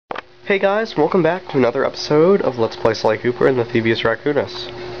Hey guys, welcome back to another episode of Let's Play Sly Cooper and the Theivius Racoonus.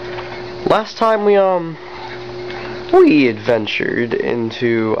 Last time we adventured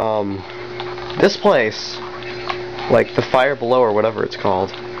into this place, like the fire below or whatever it's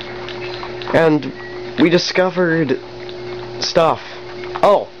called, and we discovered stuff.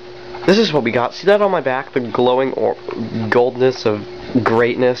 Oh, this is what we got. See that on my back, the glowing goldness of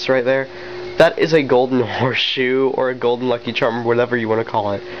greatness right there? That is a golden horseshoe, or a golden lucky charm, whatever you want to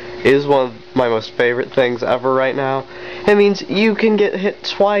call it. It is one of my most favorite things ever right now. It means you can get hit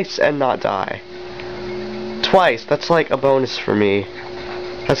twice and not die. Twice, that's like a bonus for me.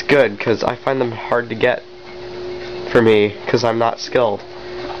 That's good, because I find them hard to get for me, because I'm not skilled.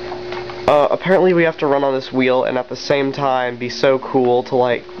 Apparently we have to run on this wheel and at the same time be so cool to,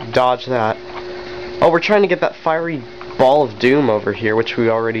 like, dodge that. Oh, we're trying to get that fiery ball of doom over here, which we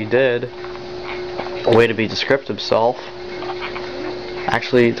already did. Way to be descriptive, self.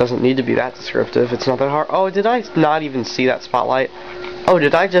 Actually, it doesn't need to be that descriptive. It's not that hard. Oh, did I not even see that spotlight? Oh,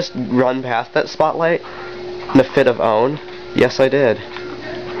 did I just run past that spotlight in a fit of own? Yes, I did.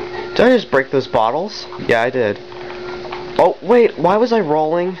 Did I just break those bottles? Yeah, I did. Oh, wait, why was I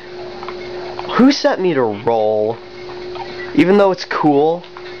rolling? Who set me to roll? Even though it's cool,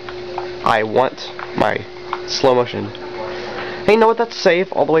 I want my slow motion. Hey, you know what? That's safe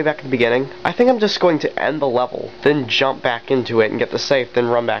all the way back at the beginning. I think I'm just going to end the level, then jump back into it and get the safe, then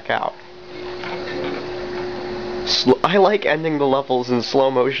run back out. I like ending the levels in slow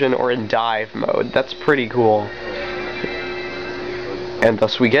motion or in dive mode. That's pretty cool. And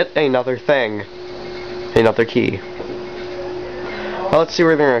thus we get another thing. Another key. Well, let's see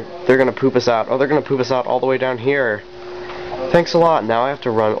where they're gonna poop us out. Oh, they're gonna poop us out all the way down here. Thanks a lot. Now I have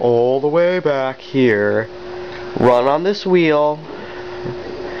to run all the way back here. Run on this wheel,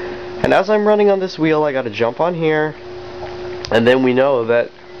 and as I'm running on this wheel I gotta jump on here, and then we know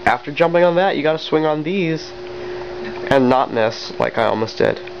that after jumping on that you gotta swing on these and not miss like I almost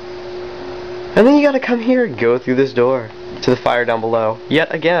did, and then you gotta come here and go through this door to the fire down below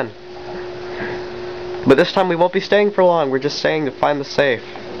yet again. But this time we won't be staying for long. We're just staying to find the safe,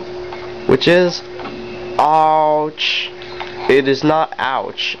 which is ouch. It is not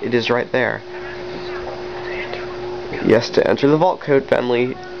ouch, it is right there. Yes, to enter the vault code,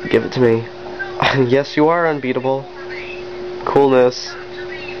 Bentley. Give it to me. Yes, you are unbeatable. Coolness.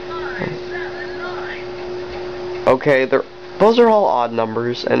 Okay, those are all odd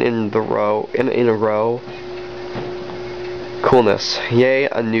numbers, and in a row. Coolness. Yay,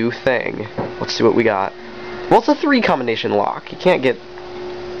 a new thing. Let's see what we got. Well, it's a 3 combination lock. You can't get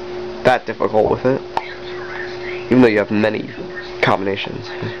that difficult with it. Even though you have many combinations.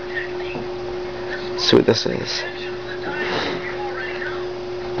 Let's see what this is.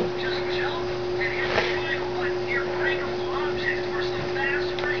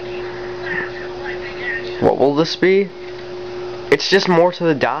 What will this be? It's just more to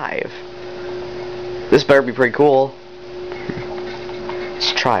the dive. This better be pretty cool.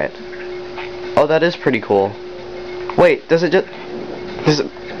 Let's try it. Oh, that is pretty cool. Wait, is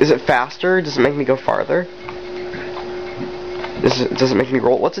it faster? Does it make me go farther? Does it make me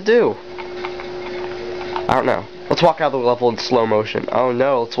roll? What's it do? I don't know. Let's walk out of the level in slow motion. Oh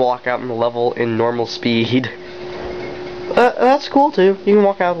no, let's walk out in the level in normal speed. That's cool too. You can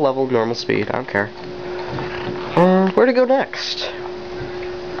walk out of the level in normal speed. I don't care. Where to go next?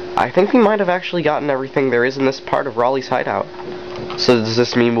 I think we might have actually gotten everything there is in this part of Raleigh's hideout. So does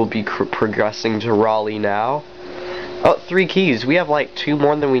this mean we'll be progressing to Raleigh now? Oh, 3 keys. We have like 2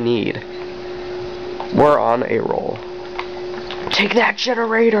 more than we need. We're on a roll. Take that,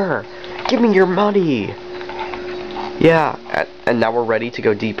 generator! Give me your money! Yeah, and now we're ready to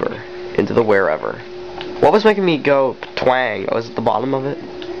go deeper into the wherever. What was making me go twang? Oh, was it the bottom of it?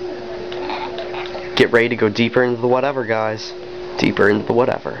 Get ready to go deeper into the whatever, guys. Deeper into the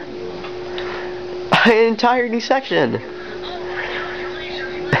whatever. An entire new section!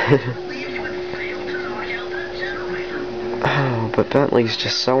 Oh, but Bentley's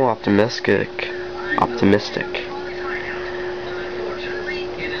just so optimistic.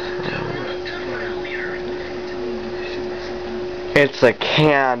 It's a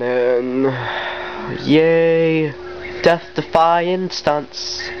cannon. Yay. Death-defying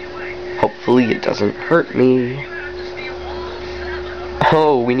stunts. Hopefully it doesn't hurt me.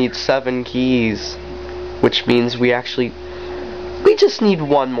 Oh, we need 7 keys. Which means we just need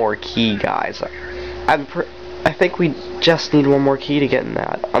 1 more key, guys. I think we just need 1 more key to get in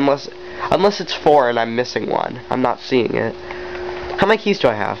that. Unless it's 4 and I'm missing 1. I'm not seeing it. How many keys do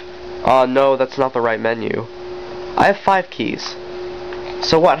I have? No, that's not the right menu. I have 5 keys.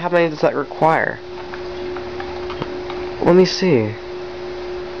 So what? How many does that require? Let me see.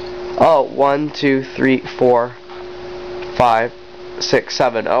 Oh, 1, 2, 3, 4, 5, 6,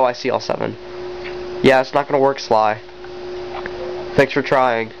 7. Oh, I see all 7. Yeah, it's not gonna work, Sly. Thanks for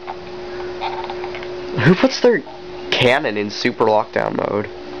trying. Who puts their cannon in super lockdown mode?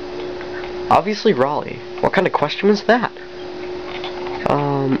 Obviously Raleigh. What kind of question was that?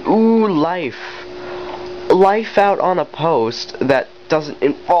 Ooh, life. Life out on a post that doesn't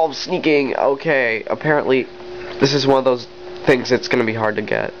involve sneaking. Okay, apparently this is one of those things that's gonna be hard to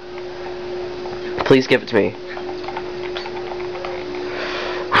get. Please give it to me.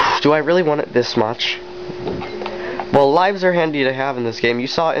 Do I really want it this much? Well, lives are handy to have in this game. You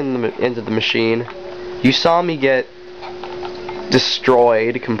saw it into the machine. You saw me get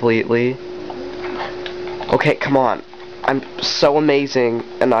destroyed completely. Okay, come on. I'm so amazing,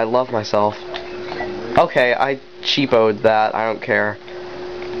 and I love myself. Okay, I cheapoed that. I don't care.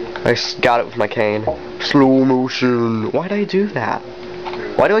 I got it with my cane. Slow motion. Why did I do that?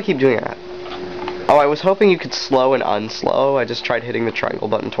 Why do I keep doing that? Oh, I was hoping you could slow and unslow. I just tried hitting the triangle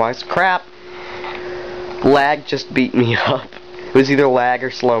button twice. Crap! Lag just beat me up. It was either lag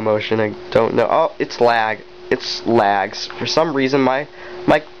or slow motion. I don't know. Oh, it's lag. It's lags. For some reason, my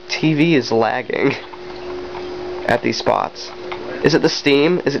TV is lagging at these spots. Is it the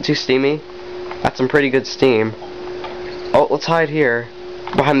steam? Is it too steamy? That's some pretty good steam. Oh, let's hide here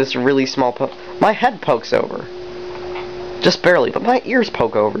behind this really small my head pokes over. Just barely, but my ears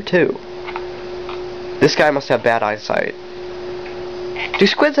poke over too. This guy must have bad eyesight. Do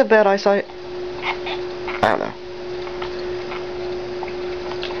squids have bad eyesight? I don't know.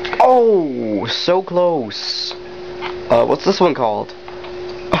 Oh, so close. What's this one called?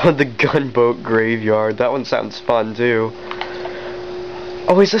 Oh, the gunboat graveyard. That one sounds fun too.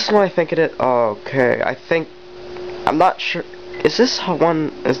 Oh, is this one I think it is? Oh, okay, I think... I'm not sure... Is this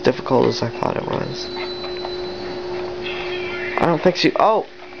one as difficult as I thought it was? I don't think so. Oh!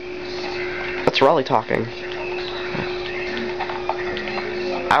 That's Raleigh talking.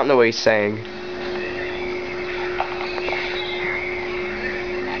 I don't know what he's saying.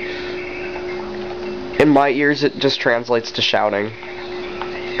 In my ears, it just translates to shouting.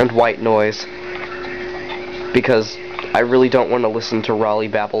 And white noise. Because I really don't want to listen to Raleigh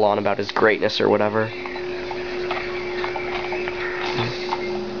babble on about his greatness or whatever.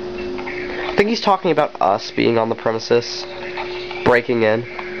 I think he's talking about us being on the premises, breaking in.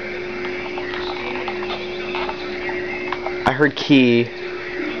 I heard key.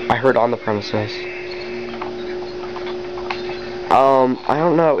 I heard on the premises. I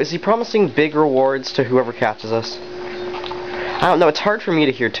don't know. Is he promising big rewards to whoever catches us? I don't know. It's hard for me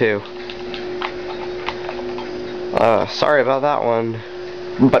to hear too. Sorry about that one.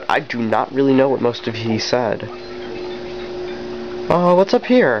 But I do not really know what most of he said. Oh, what's up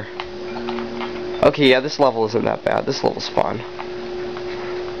here? Okay, yeah, this level isn't that bad. This level's fun.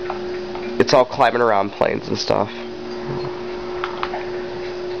 It's all climbing around planes and stuff.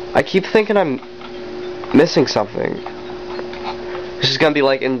 I keep thinking I'm missing something. This is gonna be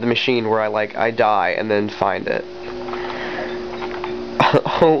like in the machine where I die and then find it.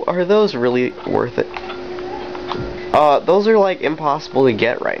 Oh, are those really worth it? Those are like impossible to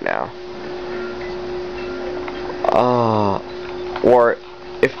get right now. Or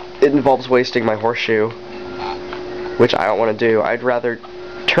if it involves wasting my horseshoe, which I don't want to do, I'd rather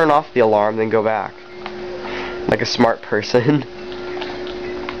turn off the alarm than go back. Like a smart person.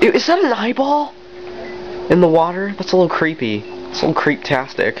 Ew, is that an eyeball? In the water? That's a little creepy. It's a little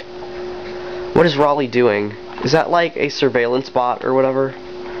creep-tastic. What is Raleigh doing? Is that like a surveillance bot or whatever?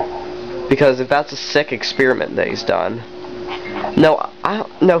 Because if that's a sick experiment that he's done.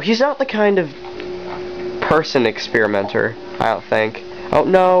 No, he's not the kind of person experimenter, I don't think. Oh,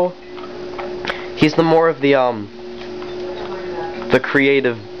 no. He's the more of the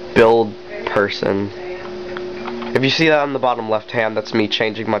creative build person. If you see that on the bottom left hand, that's me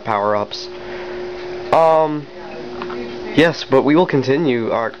changing my power-ups. Yes, but we will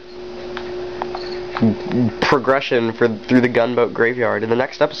continue our progression through the gunboat graveyard in the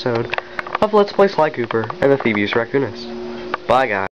next episode of Let's Play Sly Cooper and the Theivius Racoonus. Bye, guys.